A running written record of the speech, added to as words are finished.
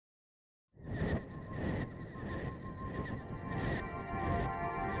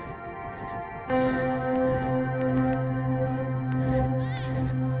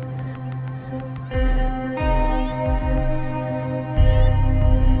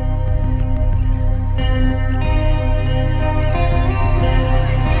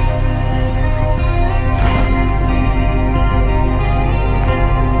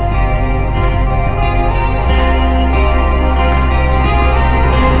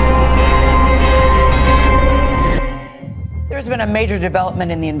been a major development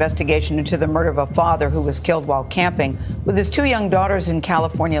in the investigation into the murder of a father who was killed while camping with his two young daughters in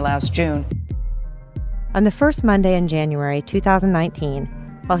California last June. On the first Monday in January 2019,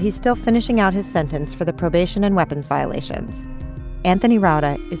 while he's still finishing out his sentence for the probation and weapons violations, Anthony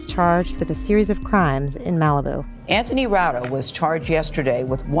Rauda is charged with a series of crimes in Malibu. Anthony Rauda was charged yesterday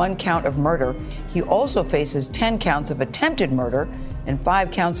with 1 count of murder. He also faces 10 counts of attempted murder and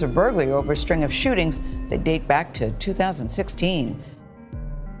 5 counts of burglary over a string of shootings that date back to 2016.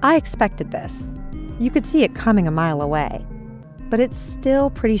 I expected this. You could see it coming a mile away. But it's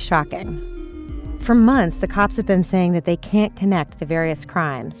still pretty shocking. For months, the cops have been saying that they can't connect the various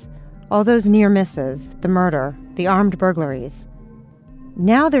crimes. All those near misses, the murder, the armed burglaries.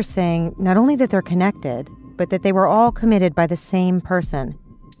 Now they're saying not only that they're connected, but that they were all committed by the same person,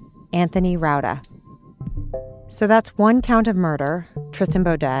 Anthony Rauda. So that's 1 count of murder, Tristan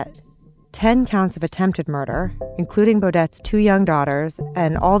Beaudette, 10 counts of attempted murder, including Beaudette's 2 young daughters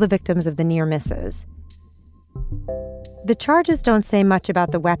and all the victims of the near misses. The charges don't say much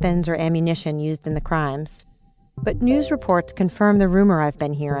about the weapons or ammunition used in the crimes, but news reports confirm the rumor I've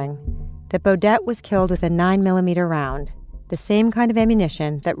been hearing, that Beaudette was killed with a 9mm round, the same kind of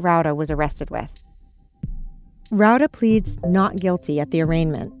ammunition that Rauda was arrested with. Rauda pleads not guilty at the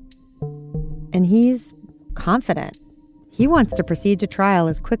arraignment, and he's confident. He wants to proceed to trial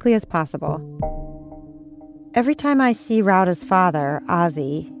as quickly as possible. Every time I see Rauda's father,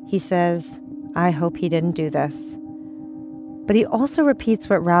 Ozzy, he says, "I hope he didn't do this." But he also repeats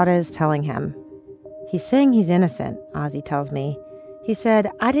what Rauda is telling him. He's saying he's innocent, Ozzy tells me. He said,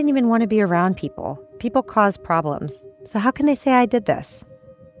 "I didn't even want to be around people. People cause problems. So how can they say I did this?"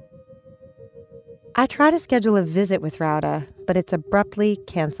 I try to schedule a visit with Rauda, but it's abruptly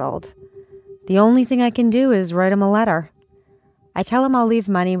canceled. The only thing I can do is write him a letter. I tell him I'll leave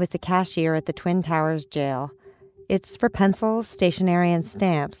money with the cashier at the Twin Towers jail. It's for pencils, stationery, and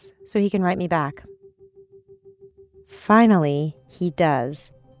stamps, so he can write me back. Finally, he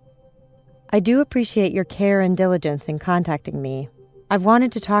does. "I do appreciate your care and diligence in contacting me. I've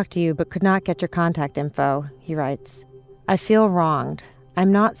wanted to talk to you but could not get your contact info," he writes. "I feel wronged.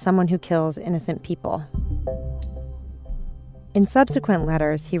 I'm not someone who kills innocent people." In subsequent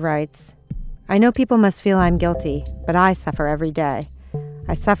letters, he writes, "I know people must feel I'm guilty, but I suffer every day.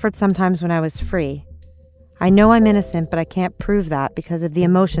 I suffered sometimes when I was free. I know I'm innocent, but I can't prove that because of the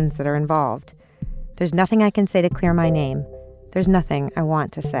emotions that are involved. There's nothing I can say to clear my name. There's nothing I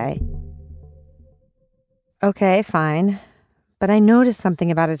want to say." Okay, fine. But I noticed something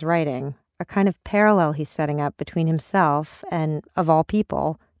about his writing, a kind of parallel he's setting up between himself and, of all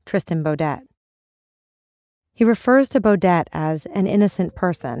people, Tristan Beaudette. He refers to Beaudette as an innocent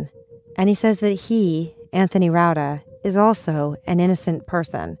person, and he says that he, Anthony Rauda, is also an innocent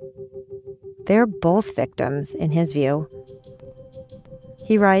person. They're both victims, in his view.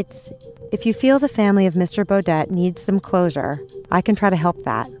 He writes, "If you feel the family of Mr. Beaudette needs some closure, I can try to help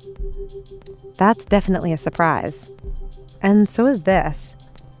that." That's definitely a surprise. And so is this.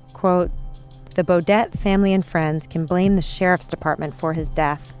 Quote, "The Beaudette family and friends can blame the sheriff's department for his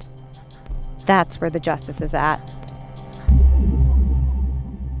death. That's where the justice is at."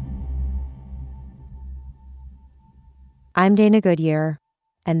 I'm Dana Goodyear,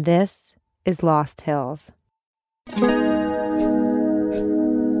 and this is Lost Hills.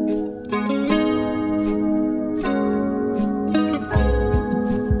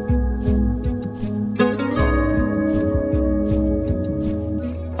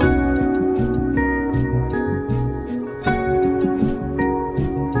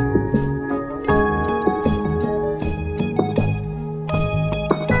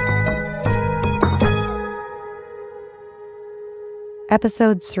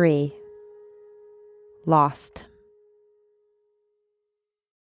 Episode 3. Lost.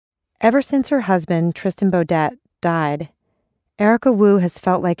 Ever since her husband, Tristan Beaudette, died, Erica Wu has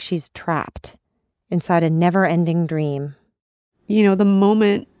felt like she's trapped inside a never-ending dream. You know, the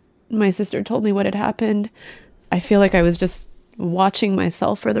moment my sister told me what had happened, I feel like I was just watching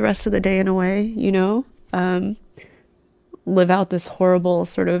myself for the rest of the day in a way, you know? Live out this horrible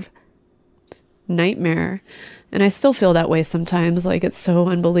sort of nightmare. And I still feel that way sometimes, like it's so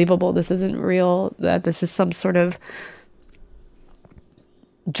unbelievable this isn't real, that this is some sort of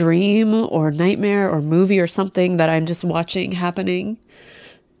dream or nightmare or movie or something that I'm just watching happening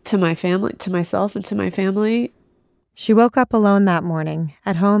to my family, to myself and to my family. She woke up alone that morning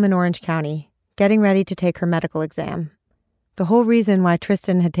at home in Orange County, getting ready to take her medical exam. The whole reason why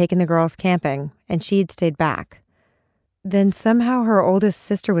Tristan had taken the girls camping and she'd stayed back. Then somehow her oldest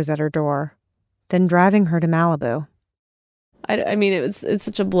sister was at her door, then driving her to Malibu. I mean, it's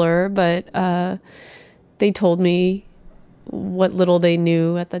such a blur, but they told me what little they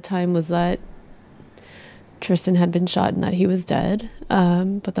knew at the time was that Tristan had been shot and that he was dead,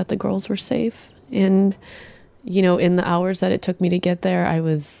 but that the girls were safe. And, in the hours that it took me to get there, I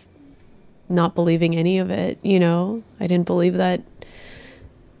was not believing any of it, I didn't believe that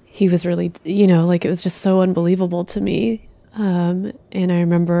he was really, it was just so unbelievable to me. And I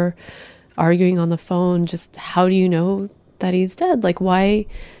remember arguing on the phone, just how do you know that he's dead? Like, why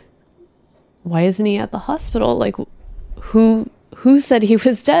isn't he at the hospital? Like, who said he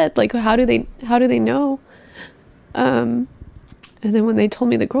was dead? Like, how do they know? And then when they told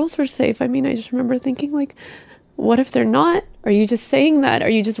me the girls were safe, I just remember thinking, like, what if they're not? Are you just saying that? Are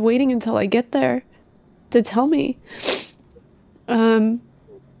you just waiting until I get there to tell me? It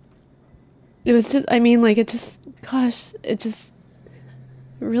was just, it just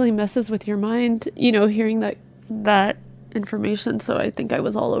really messes with your mind, hearing that information. So I think I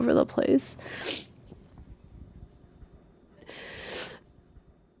was all over the place.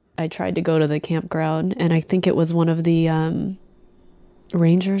 I tried to go to the campground, and I think it was one of the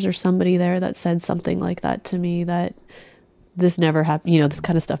rangers or somebody there that said something like that to me, that this never happened, this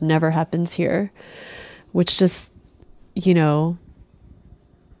kind of stuff never happens here, which just,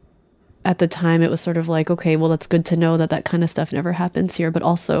 at the time it was sort of like, okay, well, that's good to know that kind of stuff never happens here, but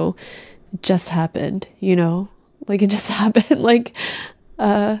also it just happened, like it just happened, like,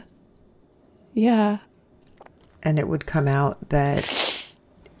 yeah. And it would come out that,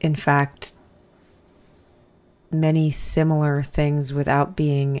 in fact, many similar things, without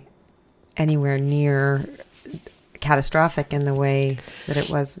being anywhere near catastrophic in the way that it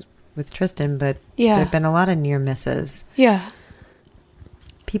was with Tristan, but there have been a lot of near misses. Yeah.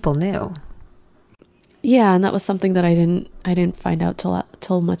 People knew. Yeah, and that was something that I didn't find out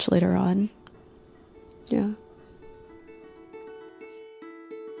till much later on. Yeah.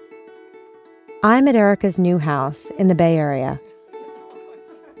 I'm at Erica's new house in the Bay Area.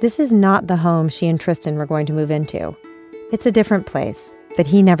 This is not the home she and Tristan were going to move into. It's a different place that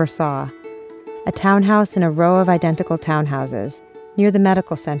he never saw. A townhouse in a row of identical townhouses near the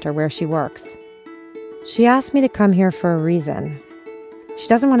medical center where she works. She asked me to come here for a reason. She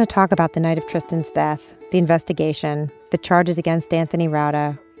doesn't want to talk about the night of Tristan's death, the investigation, the charges against Anthony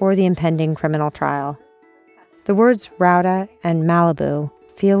Rauda, or the impending criminal trial. The words Rauda and Malibu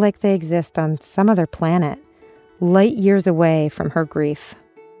feel like they exist on some other planet, light years away from her grief.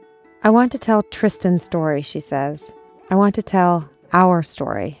 I want to tell Tristan's story, she says. I want to tell our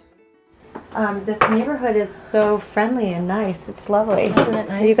story. This neighborhood is so friendly and nice. It's lovely. Isn't it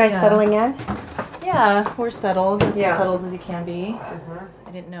nice? Are you guys settling in? Yeah, we're settled. As settled as you can be.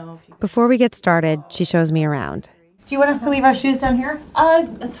 I didn't know if you... Before we get started, she shows me around. Do you want us to leave our shoes down here?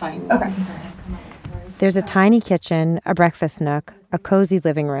 That's fine. Okay. There's a tiny kitchen, a breakfast nook, a cozy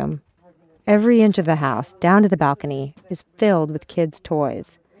living room. Every inch of the house, down to the balcony, is filled with kids'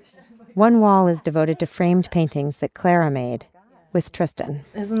 toys. One wall is devoted to framed paintings that Clara made with Tristan.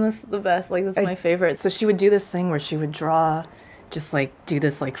 Isn't this the best? Like, this is my favorite. So she would do this thing where she would draw, just like do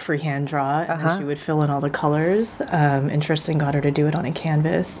this like freehand draw, and then she would fill in all the colors. And Tristan got her to do it on a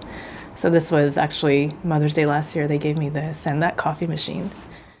canvas. So this was actually Mother's Day last year. They gave me this and that coffee machine.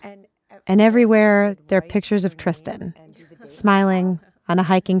 And everywhere, there are pictures of Tristan, smiling, on a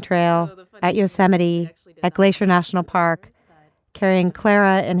hiking trail, at Yosemite, at Glacier National Park, carrying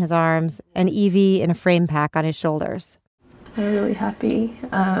Clara in his arms and Evie in a frame pack on his shoulders. I'm really happy.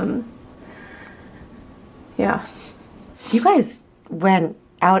 Yeah. You guys went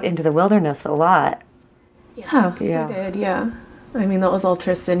out into the wilderness a lot. Yeah, we did, yeah. I mean, that was all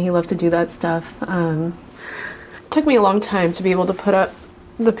Tristan. He loved to do that stuff. It took me a long time to be able to put up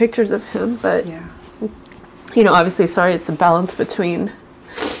the pictures of him, but, obviously, it's a balance between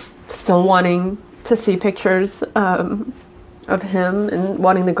still wanting to see pictures of him and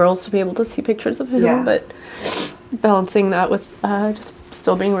wanting the girls to be able to see pictures of him, but balancing that with just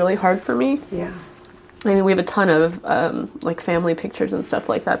still being really hard for me. Yeah. I mean, we have a ton of like family pictures and stuff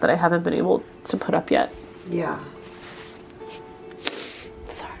like that I haven't been able to put up yet. Yeah.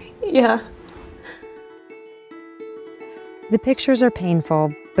 Sorry. Yeah. The pictures are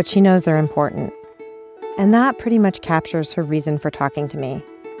painful, but she knows they're important. And that pretty much captures her reason for talking to me.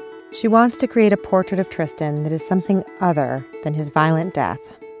 She wants to create a portrait of Tristan that is something other than his violent death.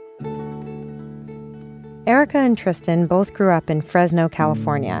 Erica and Tristan both grew up in Fresno,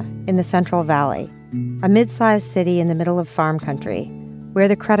 California, in the Central Valley, a mid-sized city in the middle of farm country, where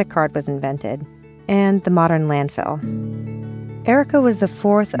the credit card was invented, and the modern landfill. Erica was the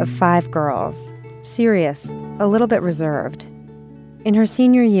fourth of 5 girls, serious, a little bit reserved. In her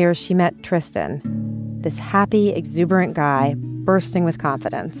senior year, she met Tristan, this happy, exuberant guy bursting with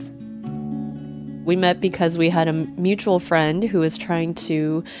confidence. We met because we had a mutual friend who was trying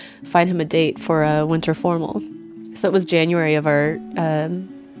to find him a date for a winter formal. So it was January of our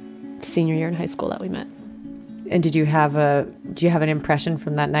senior year in high school that we met. And do you have an impression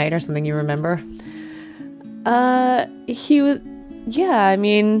from that night or something you remember? He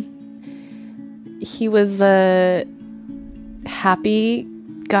was a happy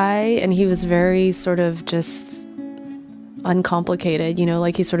guy, and he was very sort of just uncomplicated,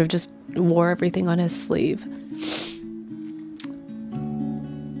 like he sort of just wore everything on his sleeve.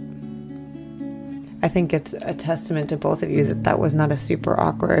 I think it's a testament to both of you that was not a super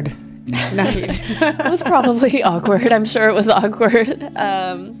awkward night. It was probably awkward. I'm sure it was awkward.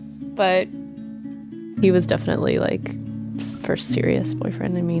 But he was definitely like first serious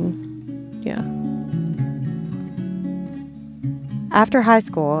boyfriend. I mean, yeah. After high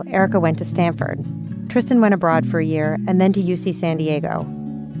school, Erica went to Stanford. Tristan went abroad for a year and then to UC San Diego.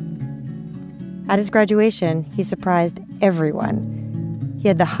 At his graduation, he surprised everyone. He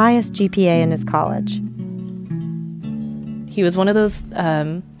had the highest GPA in his college. He was one of those,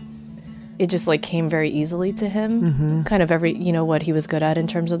 it just like came very easily to him. Mm-hmm. Kind of every, what he was good at in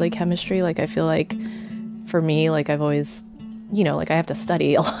terms of like chemistry. Like I feel like for me, like I've always, like I have to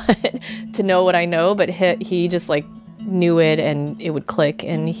study a lot to know what I know, but he just like knew it and it would click,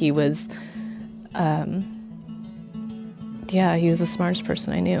 and he was, he was the smartest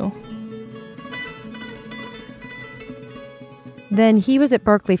person I knew. Then he was at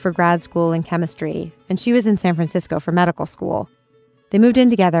Berkeley for grad school in chemistry, and she was in San Francisco for medical school. They moved in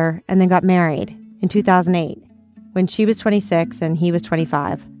together and then got married in 2008, when she was 26 and he was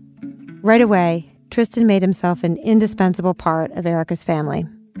 25. Right away, Tristan made himself an indispensable part of Erica's family.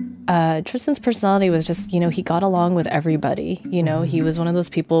 Tristan's personality was just, he got along with everybody. He was one of those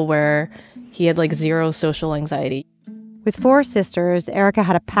people where he had like zero social anxiety. With 4 sisters, Erica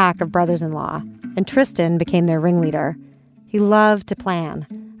had a pack of brothers-in-law, and Tristan became their ringleader. He loved to plan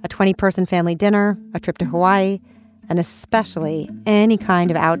a 20-person family dinner, a trip to Hawaii, and especially any kind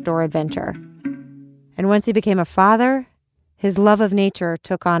of outdoor adventure. And once he became a father, his love of nature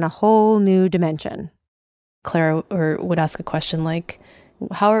took on a whole new dimension. Clara would ask a question like,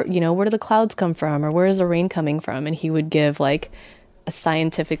 where do the clouds come from? Or where is the rain coming from? And he would give like a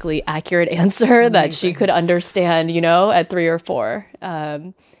scientifically accurate answer that she could understand, at 3 or 4.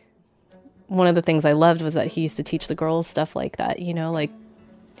 One of the things I loved was that he used to teach the girls stuff like that, like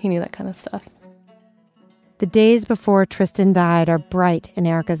he knew that kind of stuff. The days before Tristan died are bright in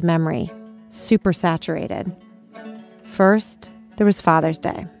Erica's memory, super saturated. First, there was Father's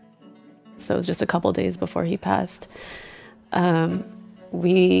Day. So it was just a couple days before he passed.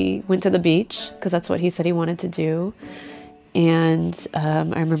 We went to the beach because that's what he said he wanted to do. And I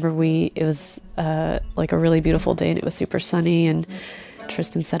remember it was like a really beautiful day, and it was super sunny, and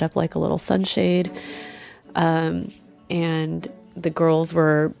Tristan set up like a little sunshade, and the girls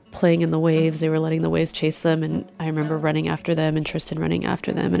were playing in the waves. They were letting the waves chase them, and I remember running after them and Tristan running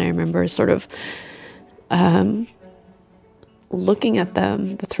after them, and I remember sort of looking at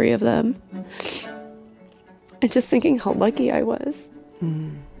them, the 3 of them, and just thinking how lucky I was,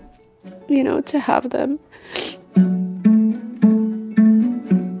 to have them.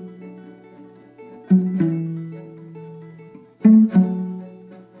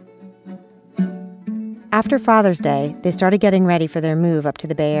 After Father's Day, they started getting ready for their move up to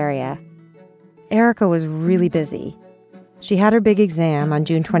the Bay Area. Erica was really busy. She had her big exam on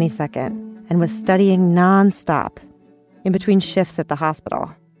June 22nd and was studying nonstop in between shifts at the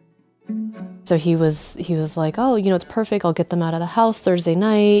hospital. So he was like, oh, it's perfect. I'll get them out of the house Thursday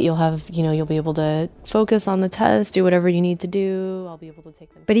night. You'll be able to focus on the test, do whatever you need to do. I'll be able to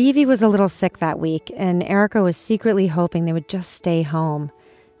take them. But Evie was a little sick that week, and Erica was secretly hoping they would just stay home.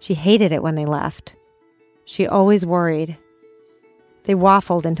 She hated it when they left. She always worried. They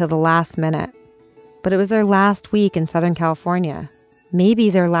waffled until the last minute. But it was their last week in Southern California. Maybe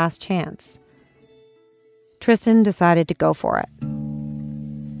their last chance. Tristan decided to go for it.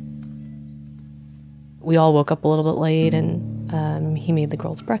 We all woke up a little bit late, and he made the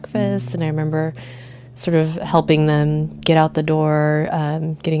girls breakfast, and I remember sort of helping them get out the door,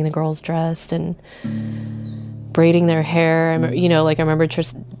 getting the girls dressed and braiding their hair. I remember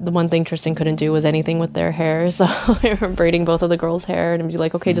the one thing Tristan couldn't do was anything with their hair, so I remember braiding both of the girls' hair and be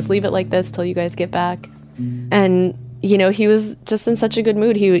like, okay, just leave it like this till you guys get back. And he was just in such a good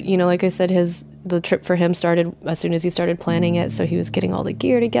mood. He, like I said, the trip for him started as soon as he started planning it, so he was getting all the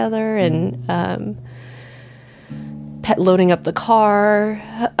gear together and loading up the car,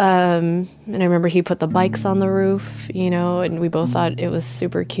 and I remember he put the bikes on the roof, and we both thought it was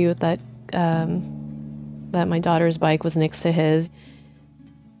super cute that my daughter's bike was next to his.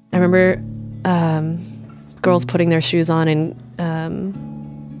 I remember girls putting their shoes on,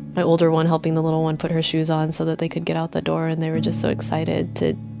 and my older one helping the little one put her shoes on so that they could get out the door, and they were just so excited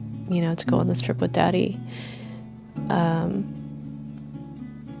to, to go on this trip with Daddy.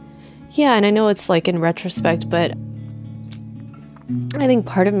 Yeah, and I know it's like in retrospect, but I think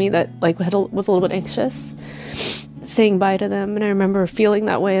part of me that like was a little bit anxious saying bye to them, and I remember feeling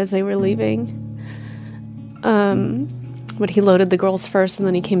that way as they were leaving. But he loaded the girls first, and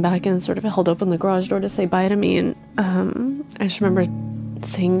then he came back and sort of held open the garage door to say bye to me, and I just remember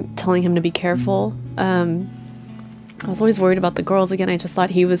telling him to be careful. I was always worried about the girls. Again, I just thought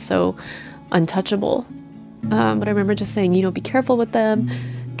he was so untouchable. But I remember just saying, be careful with them,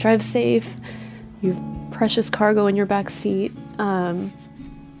 drive safe, you have precious cargo in your back seat, come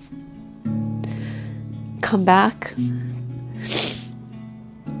back.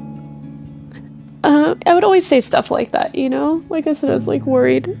 I would always say stuff like that, Like I said, I was like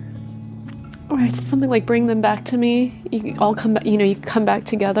worried. Or I said something like, bring them back to me. You all come back, you can come back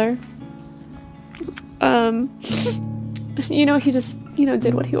together. He just,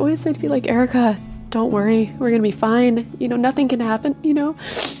 did what he always said. He'd be like, Erica, don't worry. We're going to be fine. Nothing can happen,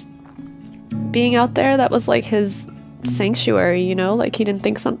 Being out there, that was like his sanctuary, Like he didn't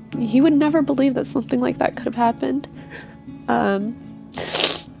think he would never believe that something like that could have happened.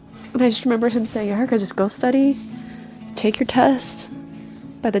 And I just remember him saying, Erica, just go study, take your test.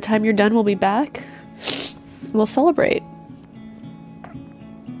 By the time you're done, we'll be back. We'll celebrate.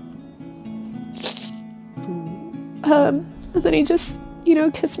 And then he just,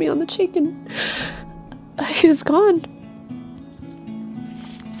 kissed me on the cheek, and he was gone.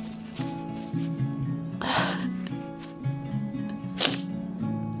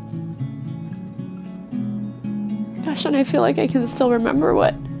 Gosh, and I feel like I can still remember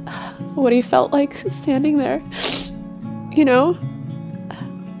what he felt like standing there, He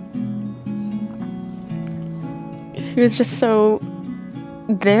was just so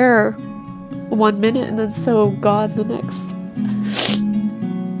there one minute and then so gone the next.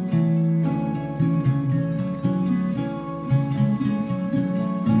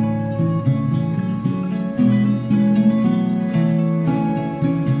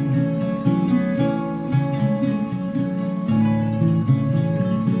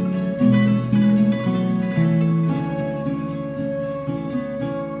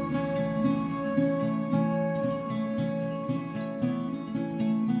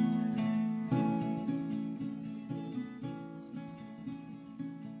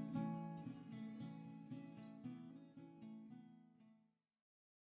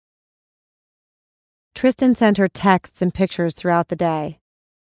 Tristan sent her texts and pictures throughout the day.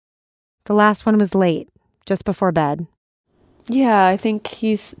 The last one was late, just before bed. Yeah, I think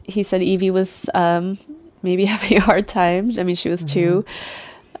he said Evie was maybe having a hard time. I mean, she was 2.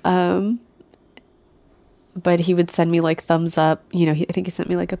 But he would send me like thumbs up. I think he sent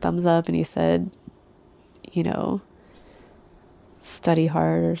me like a thumbs up, and he said, study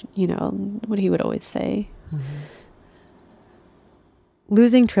hard, or, what he would always say. Mm-hmm.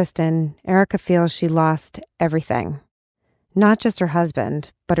 Losing Tristan, Erica feels she lost everything. Not just her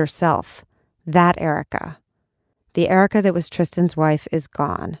husband, but herself. That Erica. The Erica that was Tristan's wife is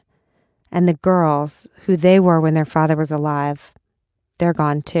gone. And the girls, who they were when their father was alive, they're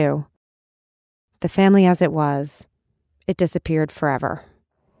gone too. The family as it was, it disappeared forever.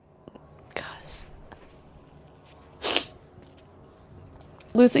 God.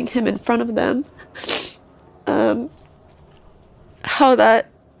 Losing him in front of them.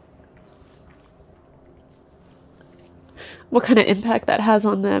 What kind of impact that has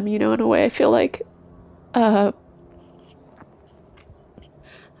on them, in a way. I feel like that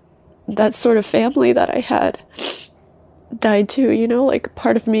sort of family that I had died too, like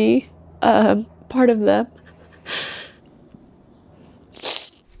part of me, part of them.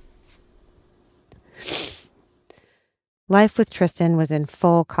 Life with Tristan was in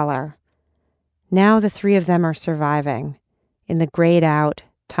full color. Now the 3 of them are surviving in the grayed out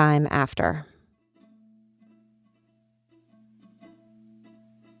time after.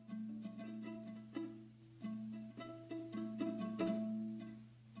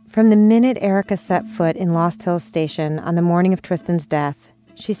 From the minute Erica set foot in Lost Hills Station on the morning of Tristan's death,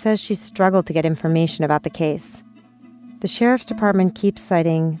 she says she struggled to get information about the case. The sheriff's department keeps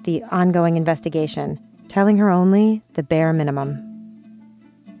citing the ongoing investigation, telling her only the bare minimum.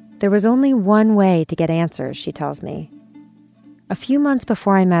 There was only one way to get answers, she tells me. A few months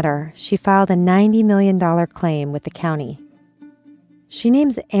before I met her, she filed a $90 million claim with the county. She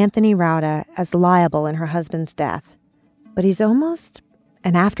names Anthony Rauda as liable in her husband's death, but he's almost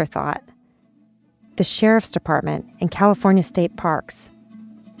an afterthought. The sheriff's department and California state parks.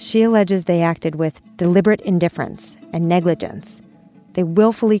 She alleges they acted with deliberate indifference and negligence. They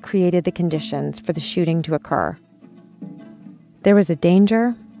willfully created the conditions for the shooting to occur. There was a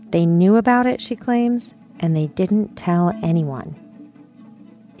danger, they knew about it, she claims, and they didn't tell anyone.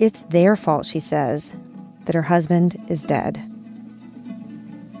 It's their fault, she says, that her husband is dead.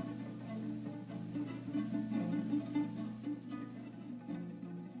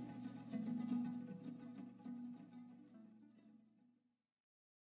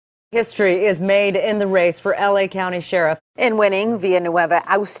 History is made in the race for LA County Sheriff. In winning, Villanueva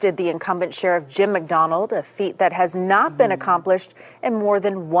ousted the incumbent Sheriff Jim McDonald, a feat that has not been accomplished in more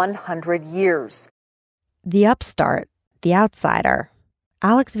than 100 years. The upstart, the outsider,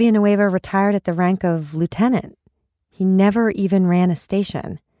 Alex Villanueva retired at the rank of lieutenant. He never even ran a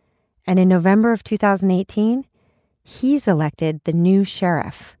station. And in November of 2018, he's elected the new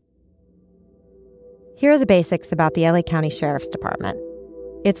sheriff. Here are the basics about the LA County Sheriff's Department.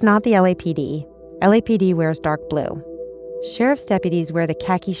 It's not the LAPD. LAPD wears dark blue. Sheriff's deputies wear the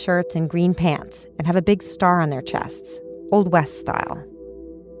khaki shirts and green pants and have a big star on their chests, Old West style.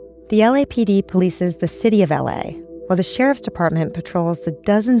 The LAPD polices the city of LA, while the Sheriff's Department patrols the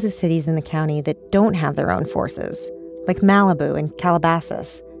dozens of cities in the county that don't have their own forces, like Malibu and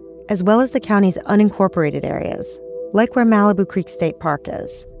Calabasas, as well as the county's unincorporated areas, like where Malibu Creek State Park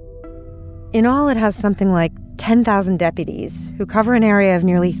is. In all, it has something like 10,000 deputies who cover an area of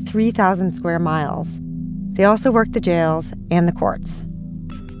nearly 3,000 square miles. They also work the jails and the courts.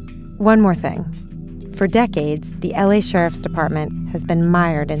 One more thing. For decades, the LA Sheriff's Department has been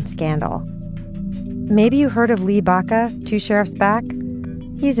mired in scandal. Maybe you heard of Lee Baca, 2 sheriffs back?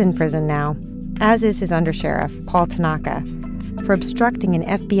 He's in prison now, as is his undersheriff, Paul Tanaka, for obstructing an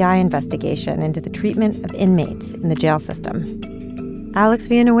FBI investigation into the treatment of inmates in the jail system. Alex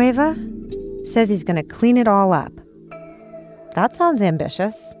Villanueva says he's going to clean it all up. That sounds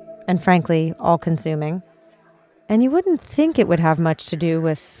ambitious and, frankly, all-consuming. And you wouldn't think it would have much to do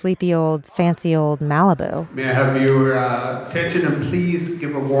with sleepy old, fancy old Malibu. May I have your attention and please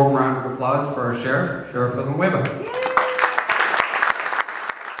give a warm round of applause for our sheriff, Sheriff Villanueva.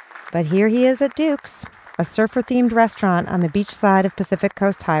 But here he is at Duke's, a surfer-themed restaurant on the beach side of Pacific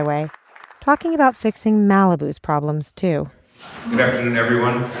Coast Highway, talking about fixing Malibu's problems, too. Good afternoon,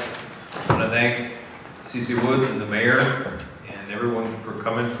 everyone. I want to thank CC Woods and the mayor and everyone for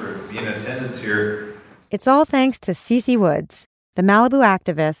coming, for being in attendance here. It's all thanks to CC Woods, the Malibu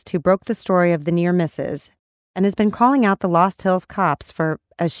activist who broke the story of the near misses and has been calling out the Lost Hills cops for,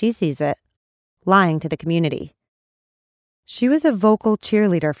 as she sees it, lying to the community. She was a vocal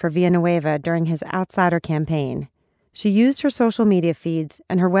cheerleader for Villanueva during his outsider campaign. She used her social media feeds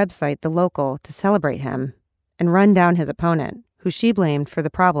and her website, The Local, to celebrate him and run down his opponent, who she blamed for the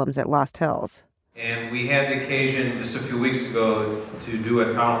problems at Lost Hills. And we had the occasion just a few weeks ago to do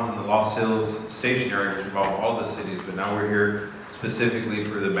a town in the Lost Hills station area, which involved all the cities, but now we're here specifically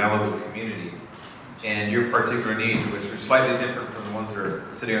for the Malibu community and your particular needs, which are slightly different from the ones that are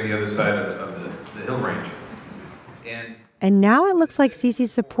sitting on the other side of the hill range. And now it looks like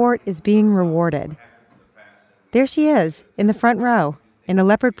Cece's support is being rewarded. There she is, in the front row, in a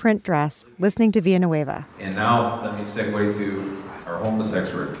leopard print dress, listening to Villanueva. And now let me segue to our homeless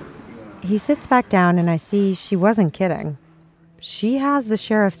expert. He sits back down and I see she wasn't kidding. She has the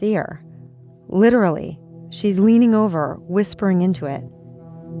sheriff's ear. Literally, she's leaning over, whispering into it.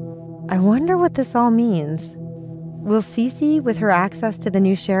 I wonder what this all means. Will Cece, with her access to the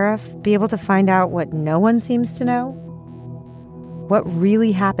new sheriff, be able to find out what no one seems to know? What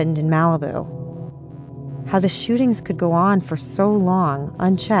really happened in Malibu? How the shootings could go on for so long,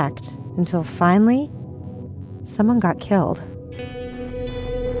 unchecked, until finally, someone got killed.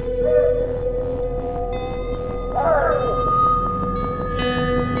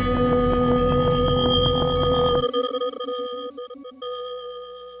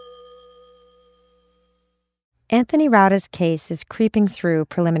 Anthony Rauda's case is creeping through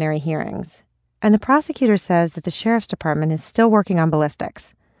preliminary hearings, and the prosecutor says that the sheriff's department is still working on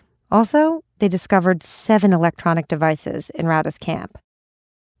ballistics. Also, they discovered 7 electronic devices in Rauda's camp.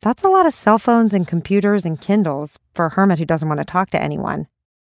 That's a lot of cell phones and computers and Kindles for a hermit who doesn't want to talk to anyone.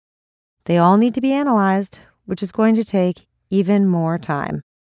 They all need to be analyzed, which is going to take even more time.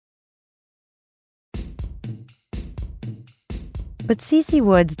 But Cece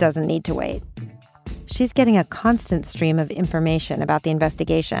Woods doesn't need to wait. She's getting a constant stream of information about the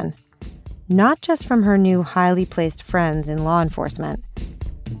investigation, not just from her new highly placed friends in law enforcement,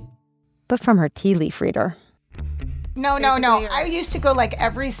 but from her tea leaf reader. No. I used to go like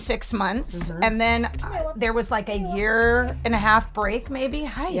every 6 months, and then there was like a year and a half break, maybe.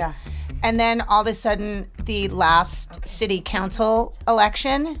 Yeah. And then all of a sudden, the last city council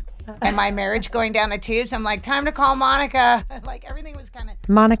election and my marriage going down the tubes. I'm like, time to call Monica. Like, everything was kind of...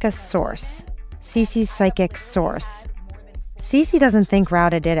 Monica's source. Cece's psychic source. Cece doesn't think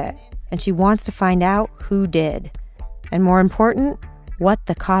Rauda did it, and she wants to find out who did. And more important, what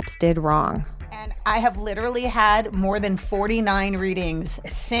the cops did wrong. And I have literally had more than 49 readings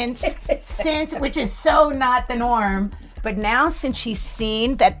since, which is so not the norm. But now, since she's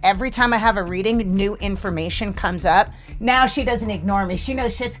seen that every time I have a reading, new information comes up, now she doesn't ignore me. She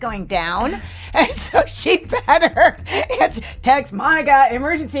knows shit's going down. And so she better text Monica,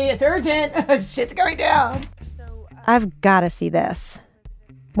 emergency, it's urgent, shit's going down. I've got to see this.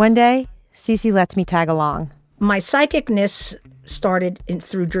 One day, Cece lets me tag along. My psychicness started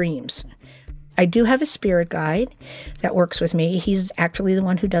through dreams. I do have a spirit guide that works with me. He's actually the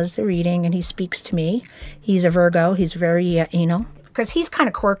one who does the reading, and he speaks to me. He's a Virgo. He's very anal. Because he's kind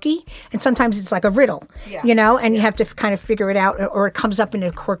of quirky, and sometimes it's like a riddle, you know, and you have to kind of figure it out, or it comes up in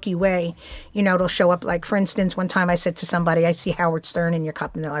a quirky way. You know, it'll show up, like, for instance, one time I said to somebody, I see Howard Stern in your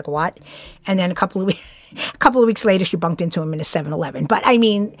cup, and they're like, what? And then a couple of weeks later, she bumped into him in a 7-Eleven. But, I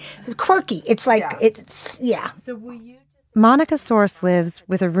mean, it's quirky. It's like, So will you... Monica Source lives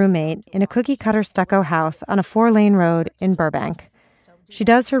with a roommate in a cookie-cutter stucco house on a 4-lane road in Burbank. She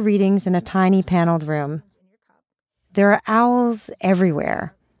does her readings in a tiny paneled room. There are owls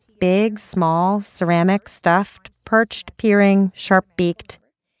everywhere. Big, small, ceramic, stuffed, perched, peering, sharp-beaked.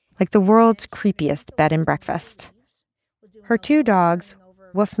 Like the world's creepiest bed and breakfast. Her 2 dogs,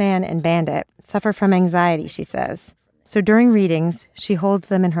 Wolfman and Bandit, suffer from anxiety, she says. So during readings, she holds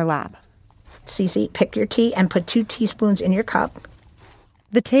them in her lap. Cece, pick your tea and put 2 teaspoons in your cup.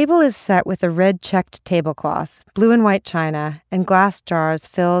 The table is set with a red-checked tablecloth, blue and white china, and glass jars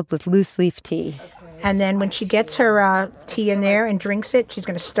filled with loose-leaf tea. And then when she gets her tea in there and drinks it, she's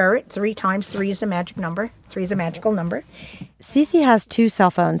going to stir it 3 times. 3 is the magic number. 3 is a magical number. Cece has 2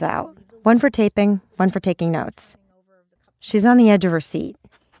 cell phones out, one for taping, one for taking notes. She's on the edge of her seat.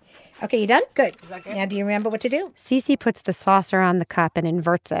 Okay, you done? Good. Now, do you remember what to do? Cece puts the saucer on the cup and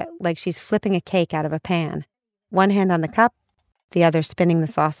inverts it like she's flipping a cake out of a pan. One hand on the cup, the other spinning the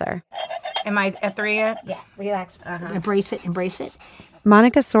saucer. Am I at 3 yet? Yeah, relax. Embrace it.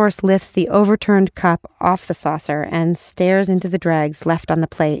 Monica Source lifts the overturned cup off the saucer and stares into the dregs left on the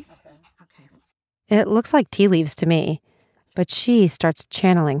plate. Okay. It looks like tea leaves to me, but she starts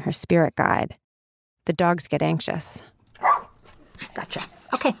channeling her spirit guide. The dogs get anxious. Gotcha.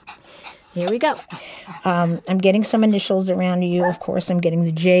 Okay. Here we go. I'm getting some initials around you. Of course, I'm getting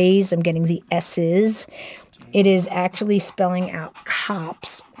the J's. I'm getting the S's. It is actually spelling out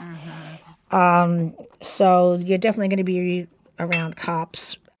cops. So you're definitely going to be around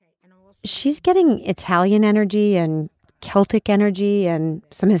cops. She's getting Italian energy and Celtic energy and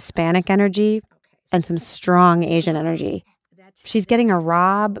some Hispanic energy and some strong Asian energy. She's getting a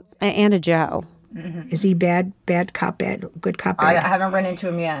Rob and a Joe. Is he bad cop, good cop, bad? I haven't run into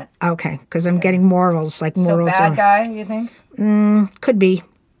him yet. Okay, because I'm getting morals, like morals. So bad guy, you think? Could be.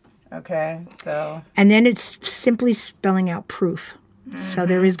 Okay, so. And then it's simply spelling out proof. So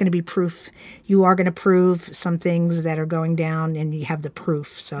there is going to be proof. You are going to prove some things that are going down, and you have the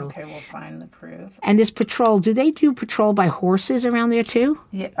proof. So. Okay, we'll find the proof. And this patrol, do they do patrol by horses around there too?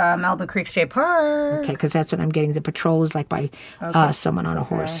 Yeah, Malibu Creek State Park. Okay, because that's what I'm getting. The patrol is like by someone on a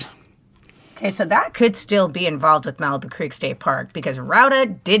horse. Okay, so that could still be involved with Malibu Creek State Park because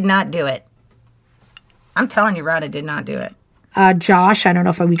Rauda did not do it. I'm telling you, Rauda did not do it. Josh, I don't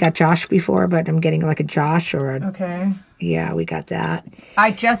know if we got Josh before, but I'm getting like a Josh or a... Okay. Yeah, we got that.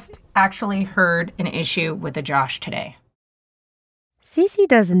 I just actually heard an issue with a Josh today. Cece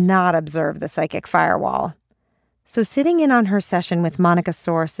does not observe the psychic firewall. So sitting in on her session with Monica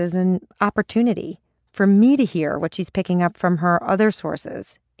Source is an opportunity for me to hear what she's picking up from her other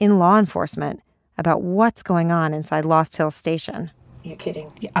sources in law enforcement about what's going on inside Lost Hills Station. You're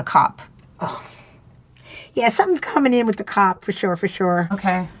kidding. A cop. Oh. Yeah, something's coming in with the cop, for sure.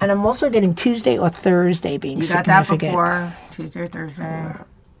 Okay. And I'm also getting Tuesday or Thursday being significant. You got that before, Tuesday or Thursday.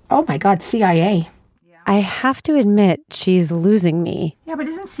 Oh my God, CIA. I have to admit, she's losing me. Yeah, but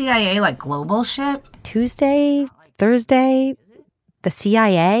isn't CIA like global shit? Tuesday, Thursday, the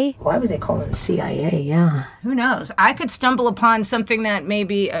CIA? Why would they call it the CIA? Yeah. Who knows? I could stumble upon something that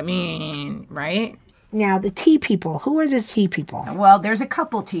maybe, right? Now, the T people. Who are the T people? Well, there's a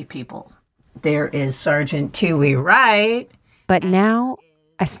couple T people. There is Sergeant Tui Wright. But now,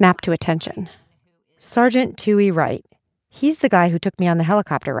 I snap to attention. Sergeant Tui Wright. He's the guy who took me on the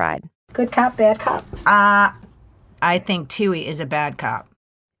helicopter ride. Good cop, bad cop? I think Tui is a bad cop.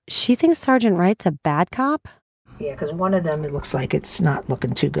 She thinks Sergeant Wright's a bad cop? Yeah, because one of them, it looks like it's not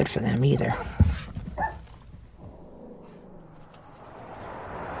looking too good for them either.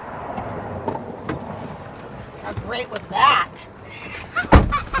 great was that?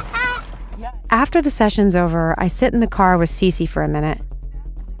 After the session's over, I sit in the car with Cece for a minute.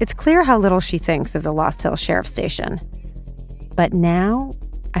 It's clear how little she thinks of the Lost Hills Sheriff's Station. But now,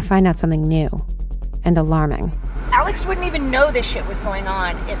 I find out something new and alarming. Alex wouldn't even know this shit was going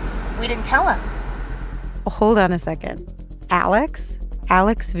on if we didn't tell him. Hold on a second. Alex?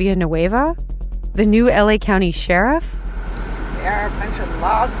 Alex Villanueva? The new LA County Sheriff? They are a bunch of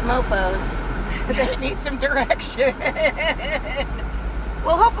lost mofos that need some direction.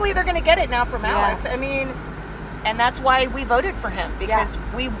 Well, hopefully they're going to get it now from Alex. I mean, and that's why we voted for him, because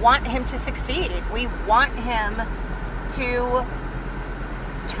we want him to succeed. We want him to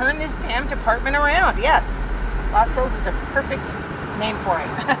turn this damn department around. Yes, Lost Hills is a perfect name for it.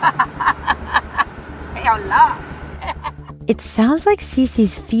 They are lost. It sounds like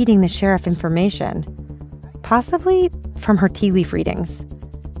Cece's feeding the sheriff information, possibly from her tea leaf readings.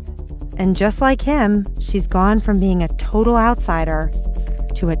 And just like him, she's gone from being a total outsider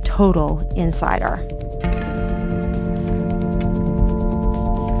to a total insider.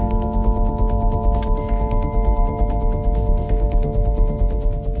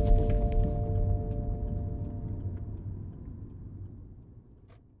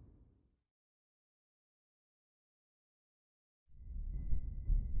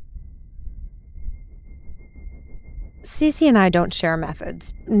 Cece and I don't share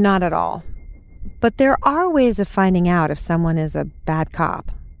methods, not at all. But there are ways of finding out if someone is a bad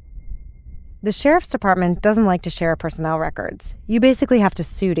cop. The sheriff's department doesn't like to share personnel records. You basically have to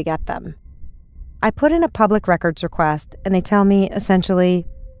sue to get them. I put in a public records request, and they tell me, essentially,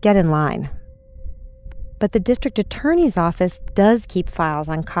 get in line. But the district attorney's office does keep files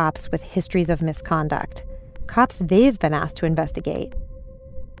on cops with histories of misconduct, cops they've been asked to investigate.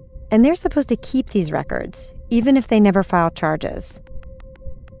 And they're supposed to keep these records, even if they never file charges.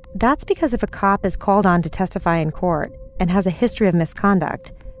 That's because if a cop is called on to testify in court and has a history of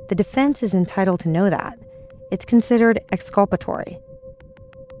misconduct, the defense is entitled to know that. It's considered exculpatory.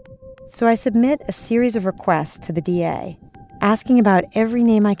 So I submit a series of requests to the DA, asking about every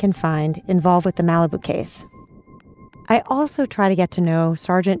name I can find involved with the Malibu case. I also try to get to know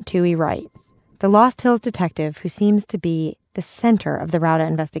Sergeant Toohey Wright, the Lost Hills detective who seems to be the center of the Rauda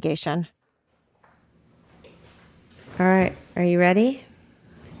investigation. All right, are you ready?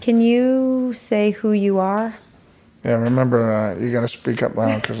 Can you say who you are? Yeah, remember, you got to speak up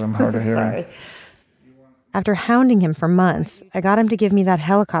loud because I'm hard of hearing. Sorry. After hounding him for months, I got him to give me that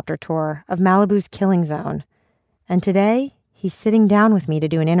helicopter tour of Malibu's killing zone. And today, he's sitting down with me to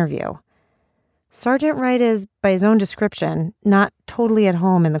do an interview. Sergeant Wright is, by his own description, not totally at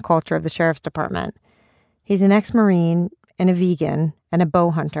home in the culture of the sheriff's department. He's an ex-Marine and a vegan and a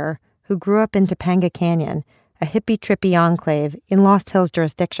bow hunter who grew up in Topanga Canyon, a hippie-trippy enclave in Lost Hills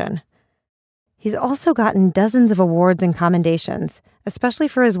jurisdiction. He's also gotten dozens of awards and commendations, especially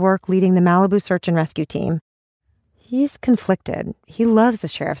for his work leading the Malibu search and rescue team. He's conflicted. He loves the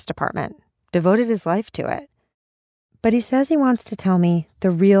sheriff's department, devoted his life to it. But he says he wants to tell me the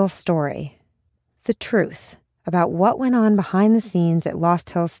real story, the truth about what went on behind the scenes at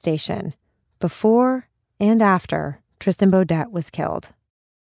Lost Hills Station before and after Tristan Beaudette was killed.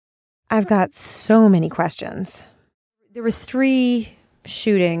 I've got so many questions. There were 3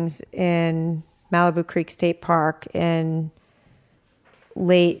 shootings in Malibu Creek State Park in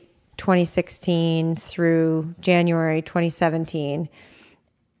late 2016 through January 2017.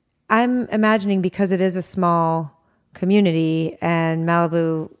 I'm imagining because it is a small community and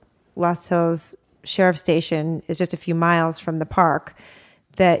Malibu Lost Hills Sheriff Station is just a few miles from the park,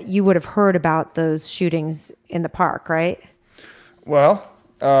 that you would have heard about those shootings in the park, right? Well,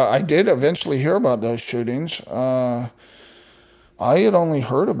 I did eventually hear about those shootings. I had only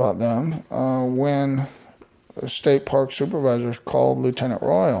heard about them when the state park supervisor called Lieutenant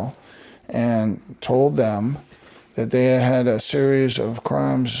Royal and told them that they had a series of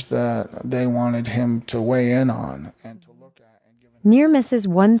crimes that they wanted him to weigh in on and to look at. Near misses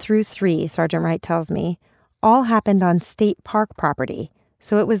 1 through 3, Sergeant Wright tells me, all happened on state park property,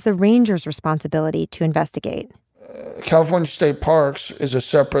 so it was the ranger's responsibility to investigate. California State Parks is a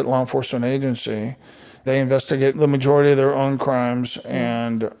separate law enforcement agency. They investigate the majority of their own crimes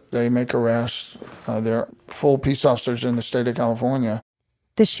and they make arrests. They're full peace officers in the state of California.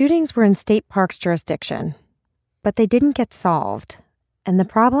 The shootings were in state park's jurisdiction, but they didn't get solved, and the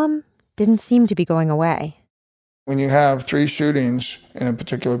problem didn't seem to be going away. When you have 3 shootings in a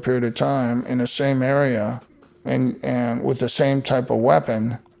particular period of time in the same area and with the same type of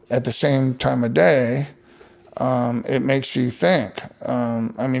weapon at the same time of day, it makes you think.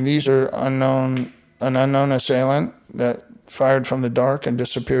 I mean, these are an unknown assailant that fired from the dark and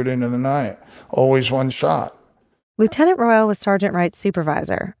disappeared into the night. Always one shot. Lieutenant Royal was Sergeant Wright's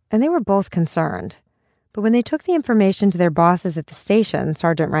supervisor, and they were both concerned. But when they took the information to their bosses at the station,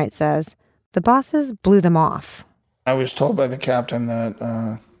 Sergeant Wright says, the bosses blew them off. I was told by the captain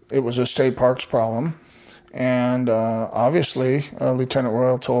that it was a state parks problem. And obviously, Lieutenant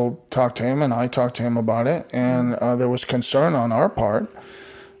Royal talked to him, and I talked to him about it. And there was concern on our part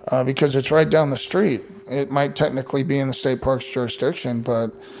because it's right down the street. It might technically be in the state parks jurisdiction, but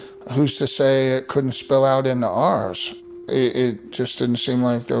who's to say it couldn't spill out into ours? It just didn't seem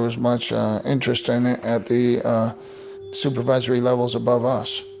like there was much interest in it at the supervisory levels above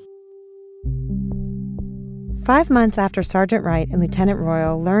us. 5 months after Sergeant Wright and Lieutenant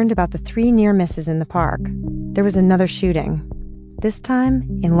Royal learned about the 3 near misses in the park, there was another shooting, this time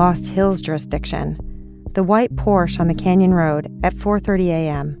in Lost Hills jurisdiction, the white Porsche on the Canyon Road at 4:30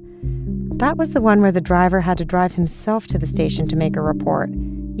 a.m. That was the one where the driver had to drive himself to the station to make a report,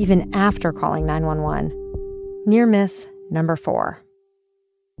 even after calling 911. Near miss number 4.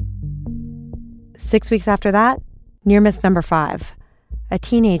 6 weeks after that, near miss number 5. A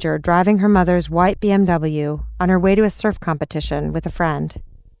teenager driving her mother's white BMW on her way to a surf competition with a friend.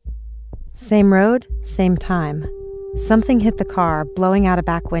 Same road, same time. Something hit the car, blowing out a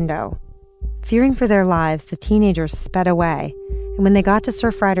back window. Fearing for their lives, the teenagers sped away, and when they got to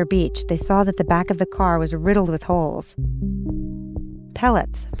Surfrider Beach, they saw that the back of the car was riddled with holes.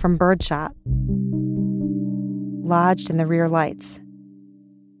 Pellets from birdshot lodged in the rear lights.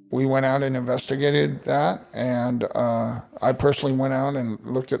 We went out and investigated that, and I personally went out and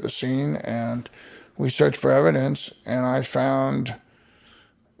looked at the scene, and we searched for evidence, and I found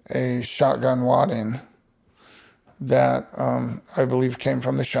a shotgun wadding that I believe came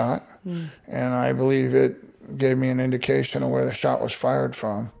from the shot, and I believe it gave me an indication of where the shot was fired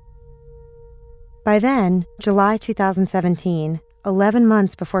from. By then, July 2017, 11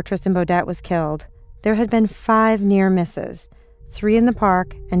 months before Tristan Beaudette was killed, there had been 5 near misses, 3 in the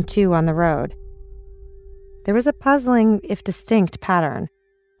park and 2 on the road. There was a puzzling, if distinct, pattern.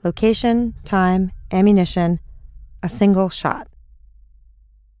 Location, time, ammunition, a single shot.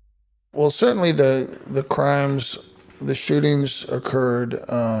 Well, certainly the crimes, the shootings occurred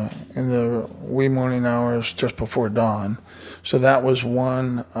in the wee morning hours just before dawn. So that was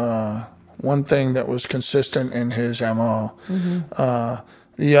one thing that was consistent in his MO.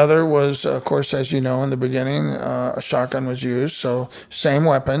 The other was, of course, as you know, in the beginning, a shotgun was used. So same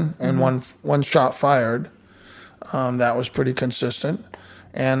weapon and one shot fired. That was pretty consistent.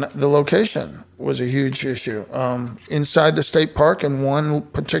 And the location was a huge issue. Inside the state park in one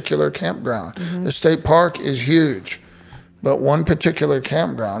particular campground. The state park is huge, but one particular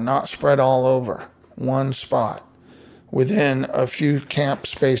campground, not spread all over, one spot within a few camp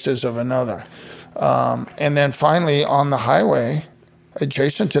spaces of another. And then finally on the highway,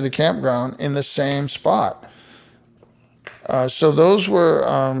 adjacent to the campground in the same spot. So those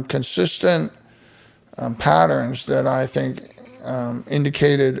were consistent patterns that I think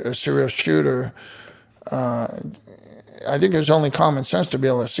indicated a serial shooter. I think it was only common sense to be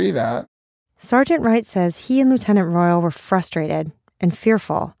able to see that. Sergeant Wright says he and Lieutenant Royal were frustrated and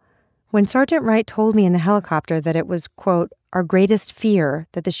fearful. When Sergeant Wright told me in the helicopter that it was, quote, our greatest fear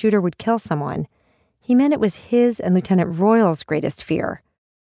that the shooter would kill someone, he meant it was his and Lieutenant Royal's greatest fear.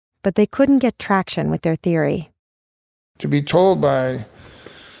 But they couldn't get traction with their theory. To be told by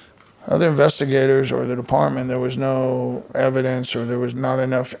other investigators or the department there was no evidence or there was not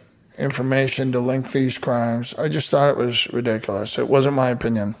enough information to link these crimes, I just thought it was ridiculous. It wasn't my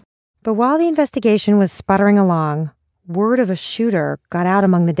opinion. But while the investigation was sputtering along, word of a shooter got out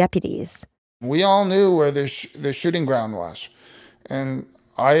among the deputies. We all knew where the shooting ground was. And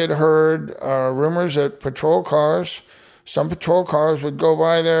I had heard rumors that some patrol cars would go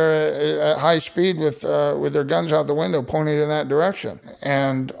by there at high speed with their guns out the window pointing in that direction.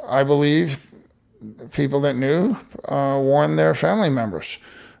 And I believe people that knew warned their family members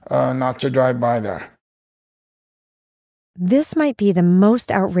not to drive by there. This might be the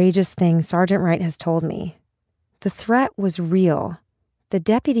most outrageous thing Sergeant Wright has told me. The threat was real. The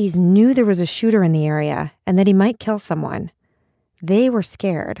deputies knew there was a shooter in the area and that he might kill someone. They were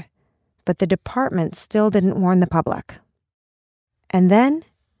scared, but the department still didn't warn the public. And then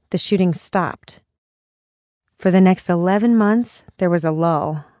the shooting stopped. For the next 11 months, there was a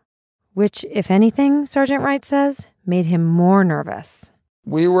lull, which, if anything, Sergeant Wright says, made him more nervous.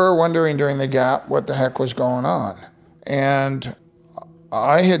 We were wondering during the gap what the heck was going on. And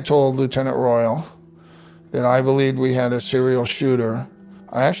I had told Lieutenant Royal that I believed we had a serial shooter.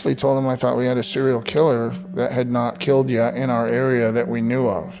 I actually told him I thought we had a serial killer that had not killed yet in our area that we knew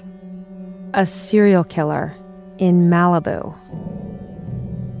of. A serial killer in Malibu.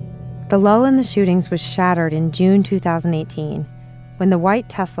 The lull in the shootings was shattered in June 2018 when the white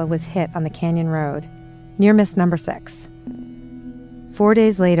Tesla was hit on the Canyon Road, near miss number 6. 4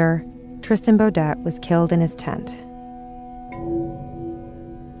 days later, Tristan Beaudette was killed in his tent.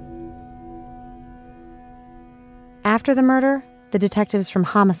 After the murder, the detectives from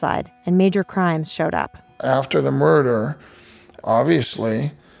homicide and major crimes showed up. After the murder,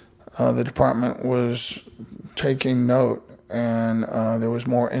 obviously, the department was taking note, and there was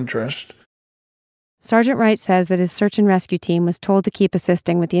more interest. Sergeant Wright says that his search and rescue team was told to keep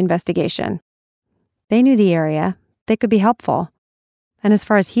assisting with the investigation. They knew the area. They could be helpful. And as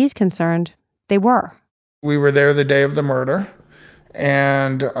far as he's concerned, they were. We were there the day of the murder,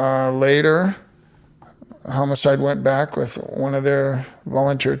 and later, homicide went back with one of their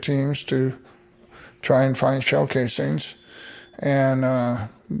volunteer teams to try and find shell casings, and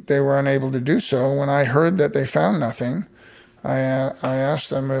they were unable to do so. When I heard that they found nothing, I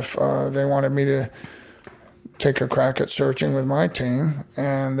asked them if they wanted me to take a crack at searching with my team,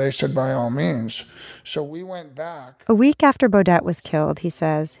 and they said by all means. So we went back. A week after Beaudette was killed, he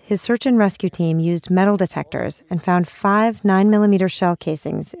says, his search and rescue team used metal detectors and found 5 9mm shell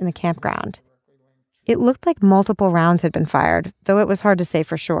casings in the campground. It looked like multiple rounds had been fired, though it was hard to say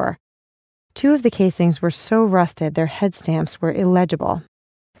for sure. 2 of the casings were so rusted their head stamps were illegible.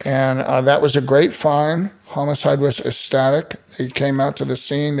 And that was a great find. Homicide was ecstatic. They came out to the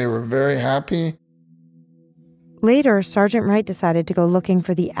scene. They were very happy. Later, Sergeant Wright decided to go looking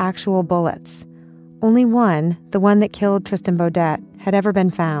for the actual bullets. Only one, the one that killed Tristan Beaudette, had ever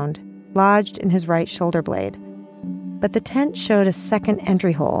been found, lodged in his right shoulder blade. But the tent showed a second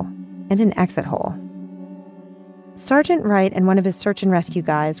entry hole and an exit hole. Sergeant Wright and one of his search and rescue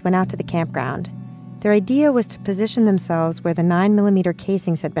guys went out to the campground. Their idea was to position themselves where the 9mm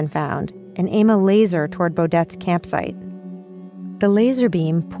casings had been found and aim a laser toward Beaudette's campsite. The laser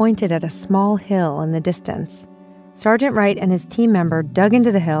beam pointed at a small hill in the distance. Sergeant Wright and his team member dug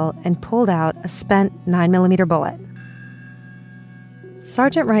into the hill and pulled out a spent 9mm bullet.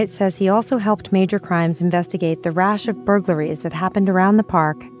 Sergeant Wright says he also helped Major Crimes investigate the rash of burglaries that happened around the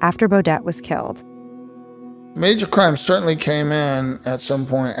park after Beaudette was killed. Major Crimes certainly came in at some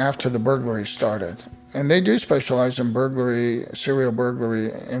point after the burglary started. And they do specialize in burglary, serial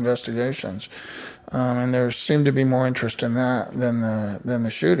burglary investigations. And there seemed to be more interest in that than the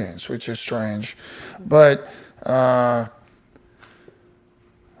shootings, which is strange. But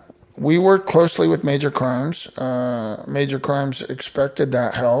we worked closely with Major Crimes. Major Crimes expected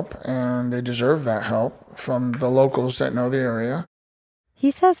that help, and they deserve that help from the locals that know the area. He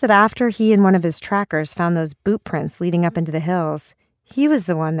says that after he and one of his trackers found those boot prints leading up into the hills, he was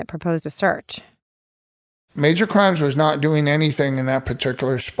the one that proposed a search. Major Crimes was not doing anything in that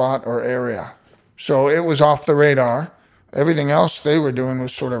particular spot or area. So it was off the radar. Everything else they were doing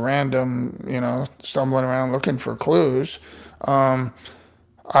was sort of random, stumbling around looking for clues. I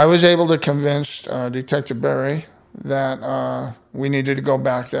was able to convince Detective Berry that we needed to go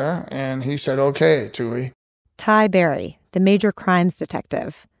back there, and he said, okay, Tui. Ty Berry, the Major Crimes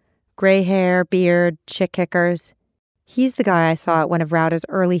detective. Gray hair, beard, shit kickers. He's the guy I saw at one of Rauda's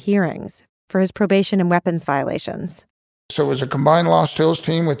early hearings for his probation and weapons violations. So it was a combined Lost Hills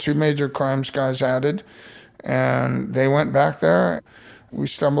team with 2 Major Crimes guys added, and they went back there. We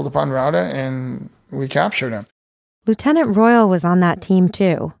stumbled upon Rauda, and we captured him. Lieutenant Royal was on that team,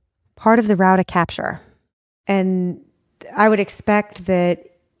 too, part of the Rauda capture. And I would expect that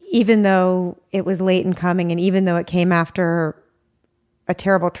even though it was late in coming and even though it came after a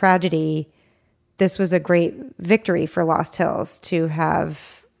terrible tragedy, this was a great victory for Lost Hills to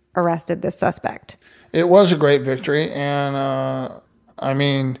have arrested this suspect. It was a great victory,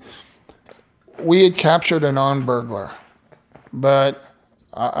 and we had captured an armed burglar, but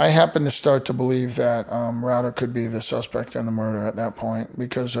I happened to start to believe that Rauda could be the suspect in the murder at that point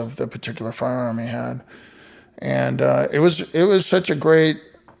because of the particular firearm he had. And it was such a great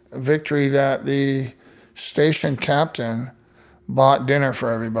victory that the station captain bought dinner for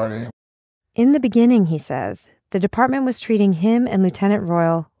everybody. In the beginning, he says, the department was treating him and Lieutenant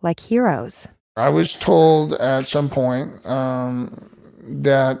Royal like heroes. I was told at some point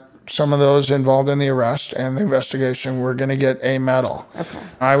that some of those involved in the arrest and the investigation were going to get a medal. Okay.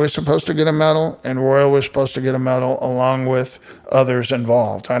 I was supposed to get a medal, and Royal was supposed to get a medal along with others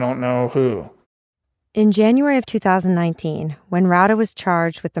involved. I don't know who. In January of 2019, when Rauda was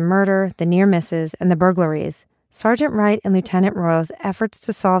charged with the murder, the near misses, and the burglaries, Sergeant Wright and Lieutenant Royal's efforts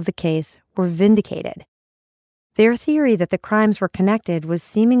to solve the case were vindicated. Their theory that the crimes were connected was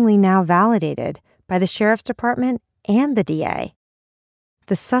seemingly now validated by the Sheriff's Department and the DA.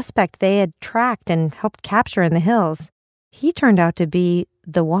 The suspect they had tracked and helped capture in the hills, he turned out to be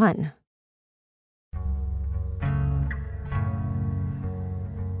the one.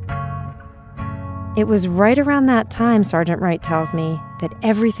 It was right around that time, Sergeant Wright tells me, that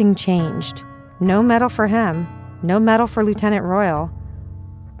everything changed. No medal for him, no medal for Lieutenant Royal.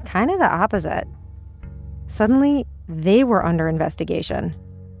 Kind of the opposite. Suddenly, they were under investigation.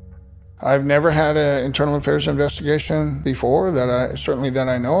 I've never had an internal affairs investigation before, that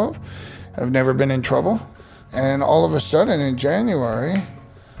I know of. I've never been in trouble. And all of a sudden in January,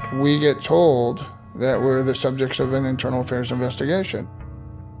 we get told that we're the subjects of an internal affairs investigation.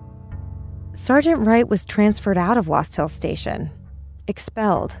 Sergeant Wright was transferred out of Lost Hill Station,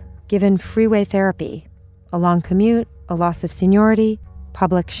 expelled, given freeway therapy, a long commute, a loss of seniority,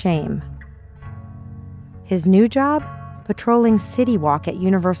 public shame. His new job? Patrolling City Walk at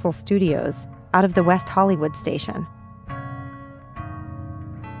Universal Studios out of the West Hollywood station.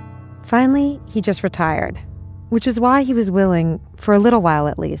 Finally, he just retired, which is why he was willing, for a little while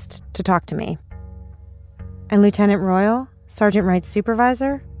at least, to talk to me. And Lieutenant Royal, Sergeant Wright's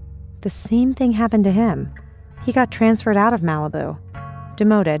supervisor, the same thing happened to him. He got transferred out of Malibu,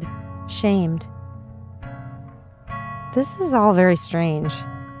 demoted, shamed. This is all very strange.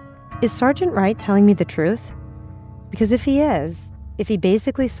 Is Sergeant Wright telling me the truth? Because if he is, if he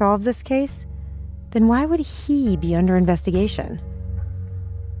basically solved this case, then why would he be under investigation?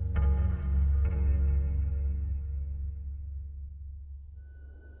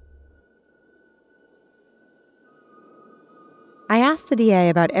 I asked the DA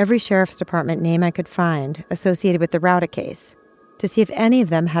about every sheriff's department name I could find associated with the Rauda case to see if any of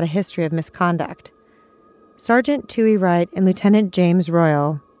them had a history of misconduct. Sergeant Toohey Wright and Lieutenant James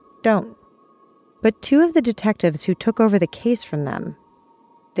Royal don't. But two of the detectives who took over the case from them,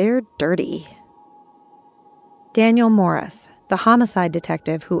 they're dirty. Daniel Morris, the homicide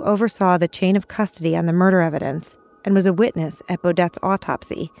detective who oversaw the chain of custody on the murder evidence and was a witness at Beaudette's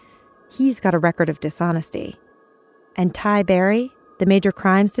autopsy, he's got a record of dishonesty. And Ty Berry, the major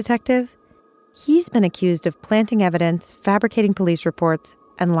crimes detective, he's been accused of planting evidence, fabricating police reports,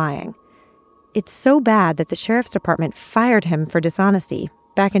 and lying. It's so bad that the sheriff's department fired him for dishonesty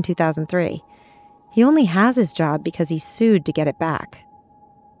back in 2003. He only has his job because he sued to get it back.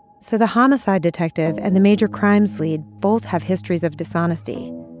 So the homicide detective and the major crimes lead both have histories of dishonesty.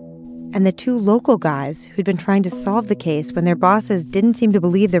 And the two local guys who'd been trying to solve the case when their bosses didn't seem to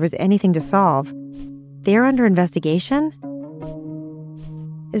believe there was anything to solve, they're under investigation?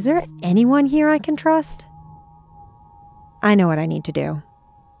 Is there anyone here I can trust? I know what I need to do.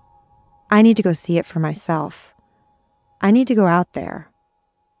 I need to go see it for myself. I need to go out there,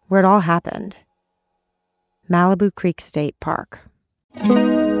 where it all happened. Malibu Creek State Park.